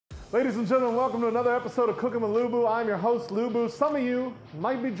Ladies and gentlemen, welcome to another episode of Cooking with Lubu. I'm your host, Lubu. Some of you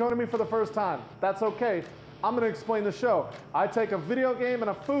might be joining me for the first time. That's okay. I'm going to explain the show. I take a video game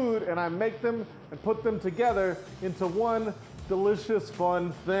and a food and I make them and put them together into one delicious,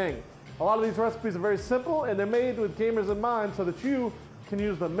 fun thing. A lot of these recipes are very simple and they're made with gamers in mind so that you can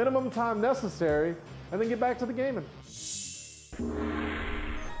use the minimum time necessary and then get back to the gaming.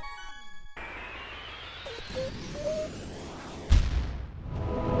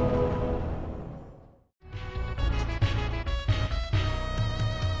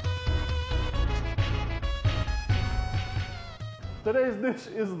 Today's dish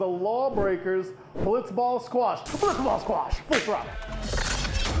is the Lawbreakers Blitzball Squash. Blitzball Squash, Blitz rock.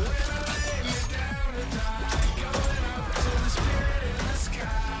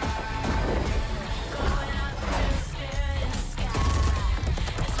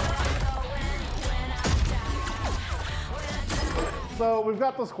 So we've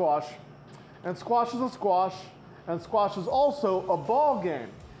got the squash, and squash is a squash, and squash is also a ball game.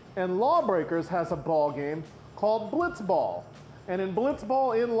 And Lawbreakers has a ball game called Blitzball. And in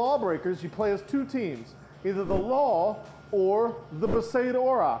Blitzball in Lawbreakers, you play as two teams, either the Law or the Besaid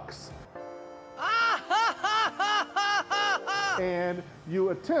Aurochs. And you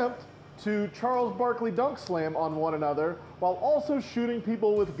attempt to Charles Barkley dunk slam on one another while also shooting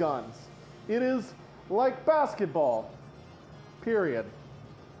people with guns. It is like basketball, period.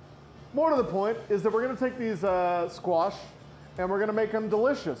 More to the point is that we're going to take these squash and we're going to make them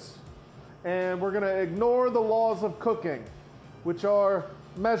delicious. And we're going to ignore the laws of cooking, which are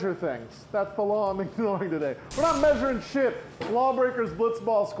measure things. That's the law I'm ignoring today. We're not measuring shit. Lawbreakers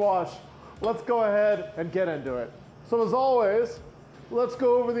Blitzball Squash. Let's go ahead and get into it. So as always, let's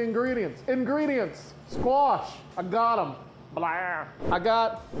go over the ingredients. Ingredients, squash, I got them. Blah. I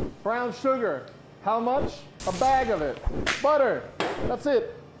got brown sugar. How much? A bag of it. Butter, that's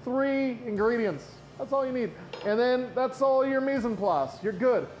it. 3 ingredients, that's all you need. And then that's all your mise en place, you're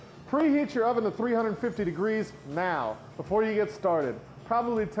good. Preheat your oven to 350 degrees now, before you get started,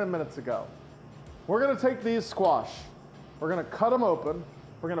 probably 10 minutes ago. We're gonna take these squash, we're gonna cut them open,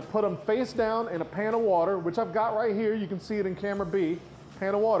 we're gonna put them face down in a pan of water, which I've got right here, you can see it in camera B,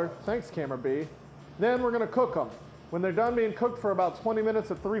 pan of water, thanks camera B. Then we're gonna cook them. When they're done being cooked for about 20 minutes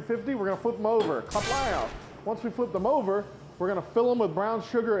at 350, we're gonna flip them over, kaplow. Once we flip them over, we're gonna fill them with brown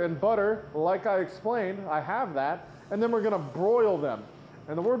sugar and butter, like I explained, I have that, and then we're gonna broil them.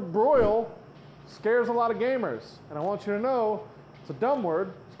 And the word broil scares a lot of gamers. And I want you to know, it's a dumb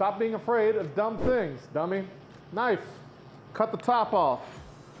word. Stop being afraid of dumb things, dummy. Knife, cut the top off.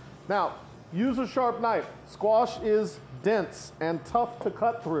 Now, use a sharp knife. Squash is dense and tough to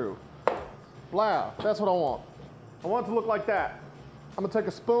cut through. Blah, that's what I want. I want it to look like that. I'm gonna take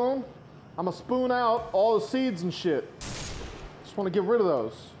a spoon. I'm gonna spoon out all the seeds and shit. Just wanna get rid of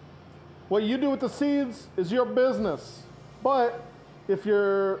those. What you do with the seeds is your business. But if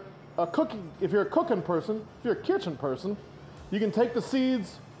you're a cooking person, if you're a kitchen person, you can take the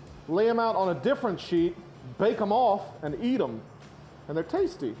seeds, lay them out on a different sheet, bake them off, and eat them. And they're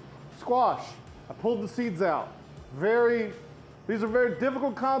tasty. Squash, I pulled the seeds out. These are very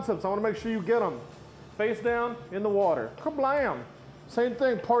difficult concepts. I want to make sure you get them. Face down in the water. Kablam! Same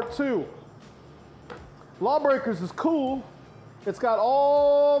thing, part 2. Lawbreakers is cool. It's got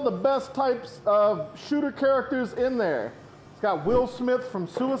all the best types of shooter characters in there. It's got Will Smith from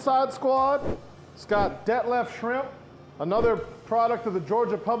Suicide Squad. It's got Detlef Shrimp, another product of the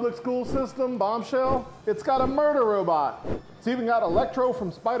Georgia public school system, Bombshell. It's got a murder robot. It's even got Electro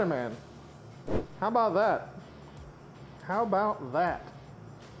from Spider-Man. How about that? How about that?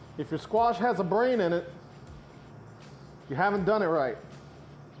 If your squash has a brain in it, you haven't done it right.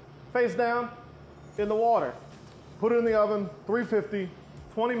 Face down in the water. Put it in the oven, 350,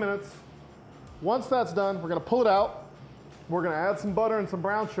 20 minutes. Once that's done, we're gonna pull it out. We're gonna add some butter and some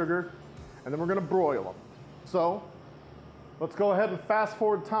brown sugar, and then we're gonna broil them. So, let's go ahead and fast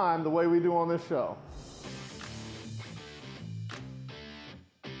forward time the way we do on this show.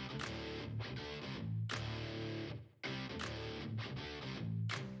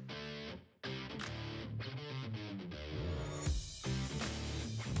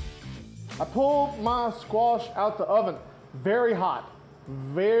 I pulled my squash out the oven, very hot,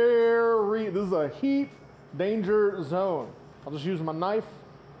 this is a heat danger zone. I'll just use my knife.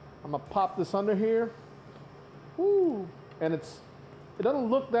 I'm gonna pop this under here. Woo. And it doesn't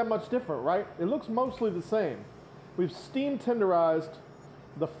look that much different, right? It looks mostly the same. We've steam tenderized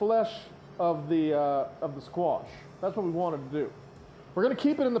the flesh of the squash. That's what we wanted to do. We're gonna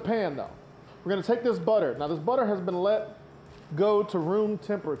keep it in the pan though. We're gonna take this butter. Now this butter has been let go to room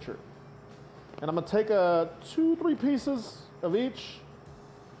temperature. And I'm gonna take 2-3 pieces of each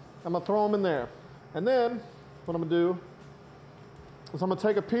I'm gonna throw them in there. And then what I'm gonna do is I'm gonna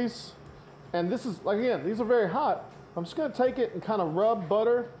take a piece, and this is, like, again, these are very hot. I'm just gonna take it and kind of rub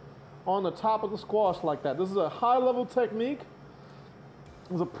butter on the top of the squash like that. This is a high-level technique.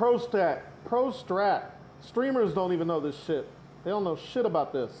 It's a pro strat. Streamers don't even know this shit. They don't know shit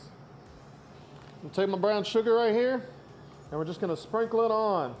about this. I'm gonna take my brown sugar right here, and we're just gonna sprinkle it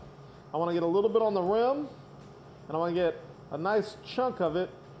on. I wanna get a little bit on the rim, and I wanna get a nice chunk of it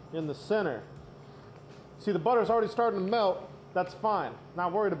in the center. See, the butter's already starting to melt. That's fine,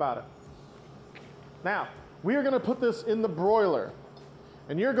 not worried about it. Now, we are gonna put this in the broiler.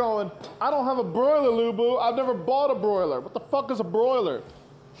 And you're going, I don't have a broiler, Lubu. I've never bought a broiler. What the fuck is a broiler?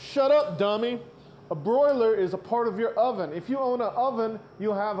 Shut up, dummy. A broiler is a part of your oven. If you own an oven,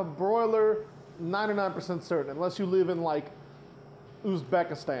 you have a broiler 99% certain, unless you live in like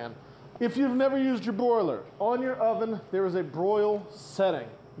Uzbekistan. If you've never used your broiler, on your oven, there is a broil setting.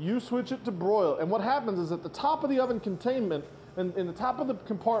 You switch it to broil, and what happens is at the top of the oven containment, and in the top of the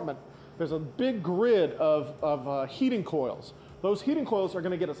compartment, there's a big grid of heating coils. Those heating coils are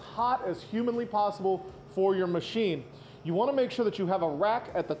gonna get as hot as humanly possible for your machine. You wanna make sure that you have a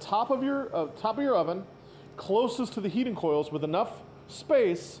rack at the top of your oven, closest to the heating coils with enough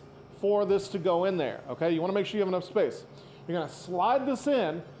space for this to go in there, okay? You wanna make sure you have enough space. You're gonna slide this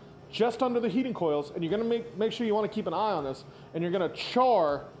in just under the heating coils, and you're gonna make sure you wanna keep an eye on this, and you're gonna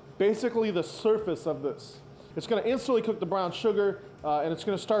char basically the surface of this. It's gonna instantly cook the brown sugar, and it's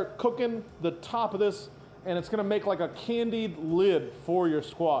gonna start cooking the top of this, and it's gonna make like a candied lid for your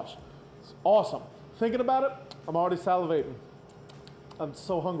squash. It's awesome. Thinking about it, I'm already salivating. I'm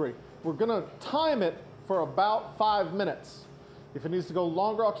so hungry. We're gonna time it for about 5 minutes. If it needs to go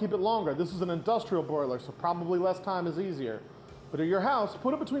longer, I'll keep it longer. This is an industrial broiler, so probably less time is easier. But at your house,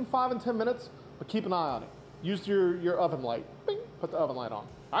 put it between 5 and 10 minutes, but keep an eye on it. Use your oven light. Bing, put the oven light on.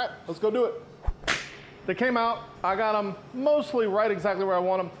 All right, let's go do it. They came out. I got them mostly right exactly where I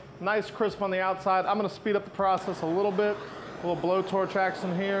want them. Nice crisp on the outside. I'm gonna speed up the process a little bit. A little blowtorch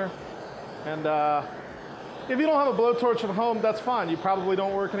action here. And if you don't have a blowtorch at home, that's fine. You probably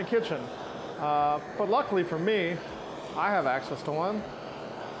don't work in a kitchen. But luckily for me, I have access to one.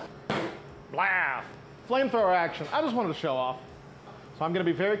 Blah! Flamethrower action. I just wanted to show off. So I'm gonna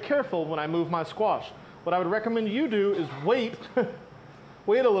be very careful when I move my squash. What I would recommend you do is wait,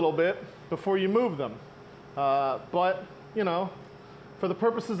 wait a little bit before you move them. But, you know, for the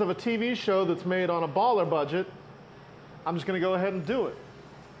purposes of a TV show that's made on a baller budget, I'm just gonna go ahead and do it.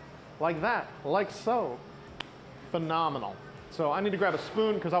 Like that, like so. Phenomenal. So I need to grab a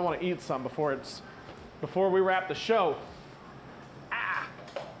spoon because I want to eat some before we wrap the show. Ah!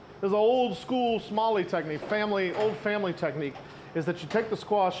 There's an old school Somali technique, old family technique, is that you take the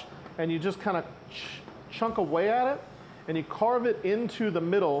squash and you just kind of chunk away at it and you carve it into the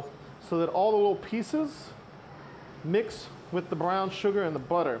middle so that all the little pieces mix with the brown sugar and the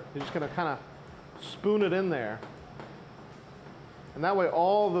butter. You're just gonna kind of spoon it in there. And that way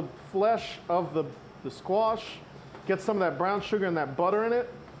all the flesh of the squash gets some of that brown sugar and that butter in it.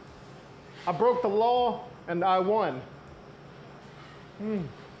 I broke the law and I won.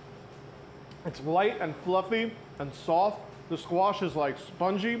 It's light and fluffy and soft. The squash is like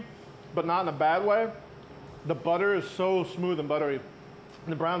spongy, but not in a bad way. The butter is so smooth and buttery.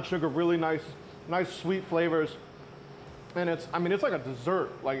 And the brown sugar, really nice sweet flavors. And it's like a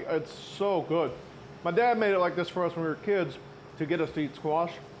dessert. Like, it's so good. My dad made it like this for us when we were kids to get us to eat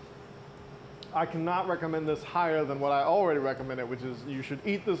squash. I cannot recommend this higher than what I already recommended, which is you should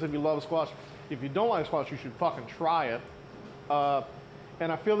eat this if you love squash. If you don't like squash, you should fucking try it.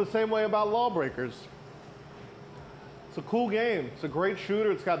 And I feel the same way about Lawbreakers. It's a cool game. It's a great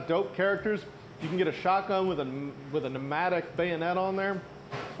shooter. It's got dope characters. You can get a shotgun with a pneumatic bayonet on there.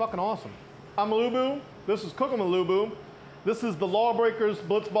 It's fucking awesome. I'm Lubu. This is Cooking with Lubu. This is the Lawbreakers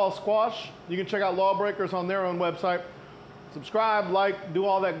Blitzball Squash. You can check out Lawbreakers on their own website. Subscribe, like, do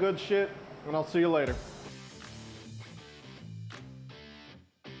all that good shit, and I'll see you later.